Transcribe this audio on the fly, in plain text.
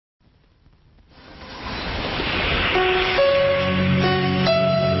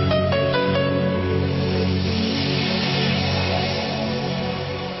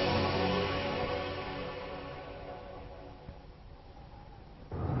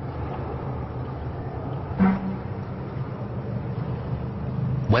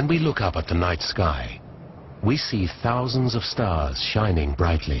When we look up at the night sky, we see thousands of stars shining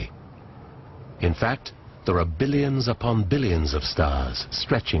brightly. In fact, there are billions upon billions of stars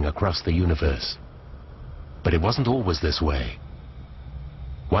stretching across the universe. But it wasn't always this way.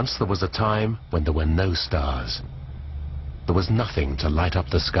 Once there was a time when there were no stars. There was nothing to light up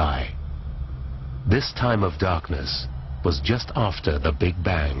the sky. This time of darkness was just after the Big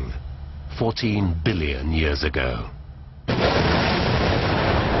Bang, 14 billion years ago.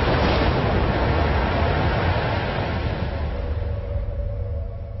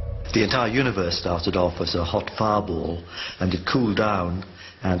 The entire universe started off as a hot fireball, and it cooled down,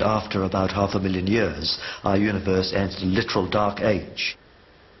 and after about 500,000 years, our universe entered a literal dark age.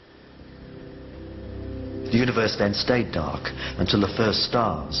 The universe then stayed dark until the first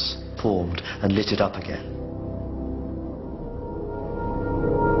stars formed and lit it up again.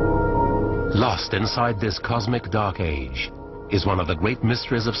 Lost inside this cosmic dark age is one of the great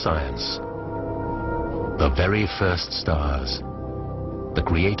mysteries of science. The very first stars, the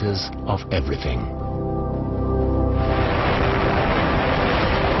creators of everything.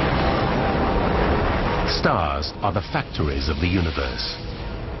 Stars are the factories of the universe.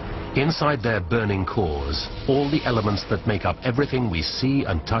 Inside their burning cores, all the elements that make up everything we see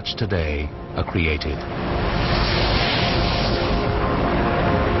and touch today are created.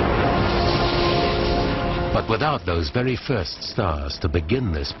 But without those very first stars to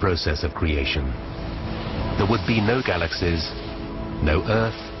begin this process of creation, there would be no galaxies, no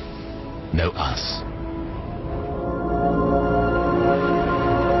Earth, no us.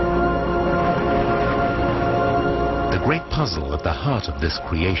 The great puzzle at the heart of this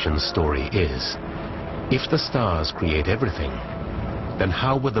creation story is, if the stars create everything, then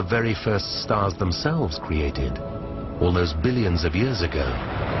how were the very first stars themselves created, all those billions of years ago?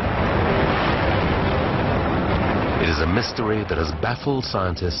 It is a mystery that has baffled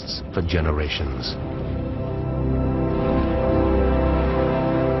scientists for generations.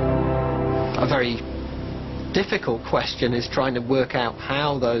 A very difficult question is trying to work out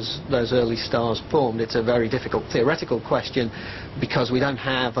how those early stars formed. It's a very difficult theoretical question because we don't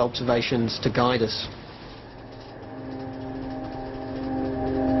have observations to guide us.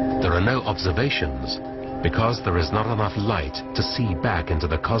 There are no observations because there is not enough light to see back into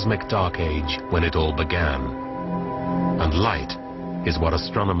the cosmic dark age when it all began. And light is what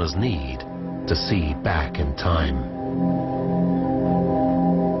astronomers need to see back in time.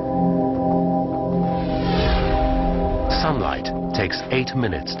 Sunlight takes 8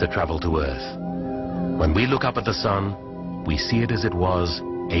 minutes to travel to Earth. When we look up at the sun, we see it as it was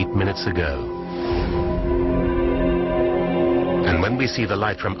 8 minutes ago. And when we see the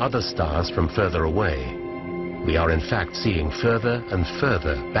light from other stars from further away, we are in fact seeing further and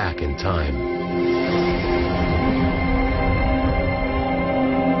further back in time.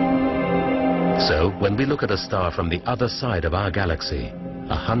 So, when we look at a star from the other side of our galaxy,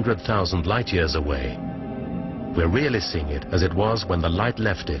 100,000 light years away, we're really seeing it as it was when the light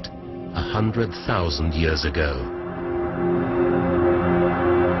left it 100,000 years ago.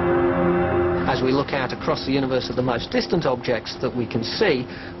 As we look out across the universe at the most distant objects that we can see,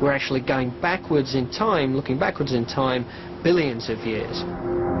 we're actually going backwards in time, looking backwards in time, billions of years.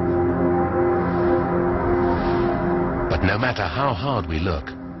 But no matter how hard we look,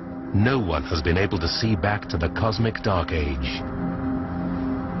 no one has been able to see back to the cosmic dark age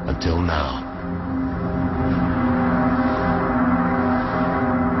until now.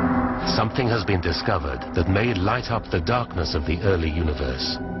 Something has been discovered that may light up the darkness of the early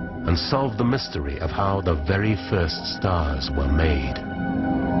universe and solve the mystery of how the very first stars were made.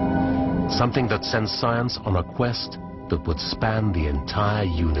 Something that sends science on a quest that would span the entire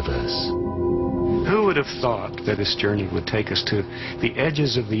universe. Who would have thought that this journey would take us to the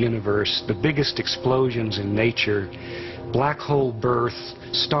edges of the universe, the biggest explosions in nature, black hole birth,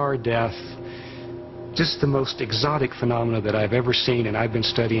 star death, just the most exotic phenomena that I've ever seen, and I've been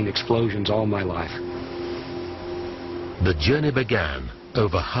studying explosions all my life. The journey began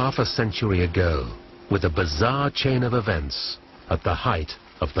over half a century ago with a bizarre chain of events at the height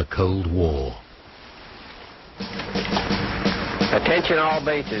of the Cold War. Attention all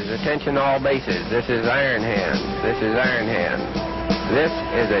bases, attention all bases. This is Iron Hand, this is Iron Hand. This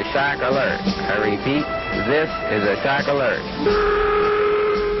is a shock alert. I repeat, this is a shock alert.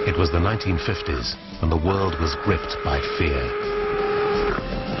 It was the 1950s, and the world was gripped by fear.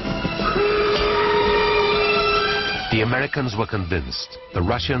 The Americans were convinced the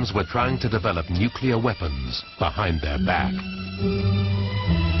Russians were trying to develop nuclear weapons behind their back.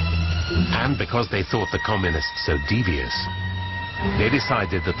 And because they thought the communists so devious, they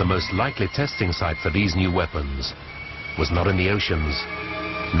decided that the most likely testing site for these new weapons was not in the oceans,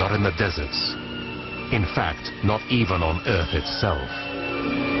 not in the deserts. In fact, not even on Earth itself.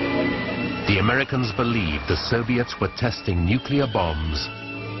 The Americans believed the Soviets were testing nuclear bombs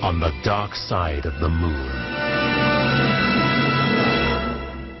on the dark side of the moon.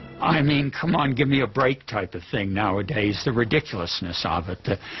 I mean, come on, give me a break type of thing nowadays, the ridiculousness of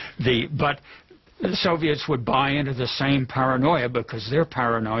it. But the Soviets would buy into the same paranoia because their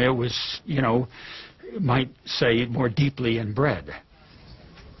paranoia was, you know, might say more deeply inbred.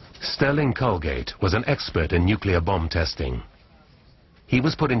 Sterling Colgate was an expert in nuclear bomb testing. He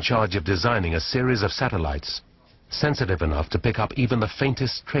was put in charge of designing a series of satellites sensitive enough to pick up even the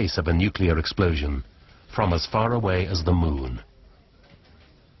faintest trace of a nuclear explosion from as far away as the moon.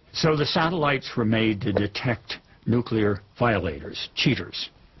 So the satellites were made to detect nuclear violators, cheaters,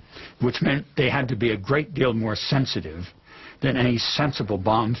 which meant they had to be a great deal more sensitive than any sensible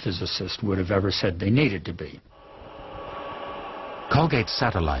bomb physicist would have ever said they needed to be. Colgate's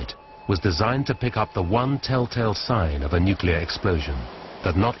satellite was designed to pick up the one telltale sign of a nuclear explosion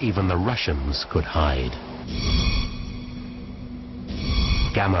that not even the Russians could hide.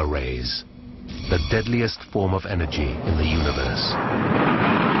 Gamma rays, the deadliest form of energy in the universe.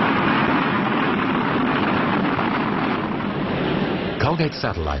 Colgate's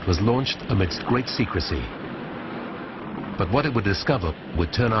satellite was launched amidst great secrecy. But what it would discover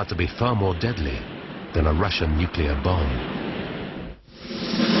would turn out to be far more deadly than a Russian nuclear bomb.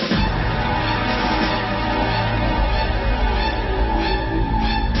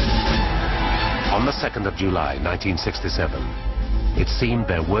 On the 2nd of July, 1967, it seemed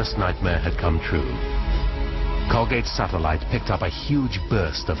their worst nightmare had come true. Colgate's satellite picked up a huge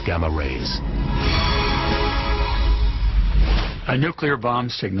burst of gamma rays. A nuclear bomb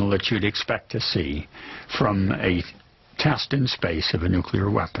signal that you'd expect to see from a test in space of a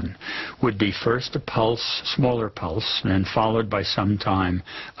nuclear weapon would be first a pulse, smaller pulse, and then followed by some time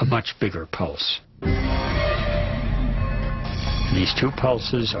a much bigger pulse. And these two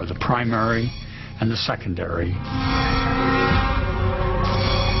pulses are the primary and the secondary.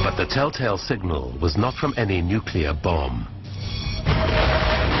 But the telltale signal was not from any nuclear bomb.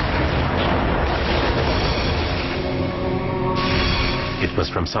 It was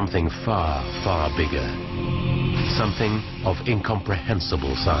from something far, far bigger. Something of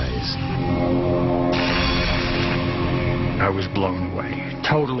incomprehensible size. I was blown away.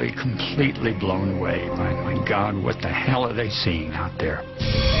 Totally, completely blown away. My God, what the hell are they seeing out there?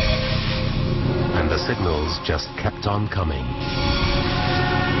 And the signals just kept on coming.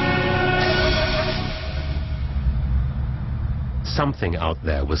 Something out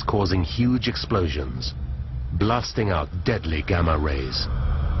there was causing huge explosions, blasting out deadly gamma rays.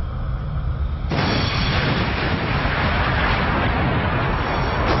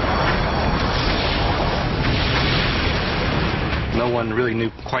 No one really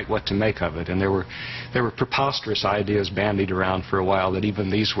knew quite what to make of it, and there were preposterous ideas bandied around for a while that even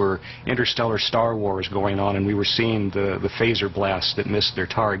these were interstellar Star Wars going on, and we were seeing the phaser blasts that missed their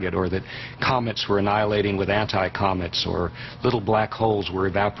target, or that comets were annihilating with anti-comets, or little black holes were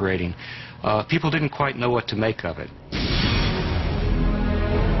evaporating. People didn't quite know what to make of it.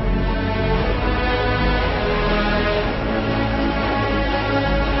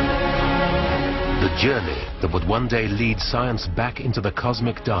 The journey that would one day lead science back into the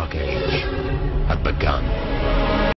cosmic dark age had begun.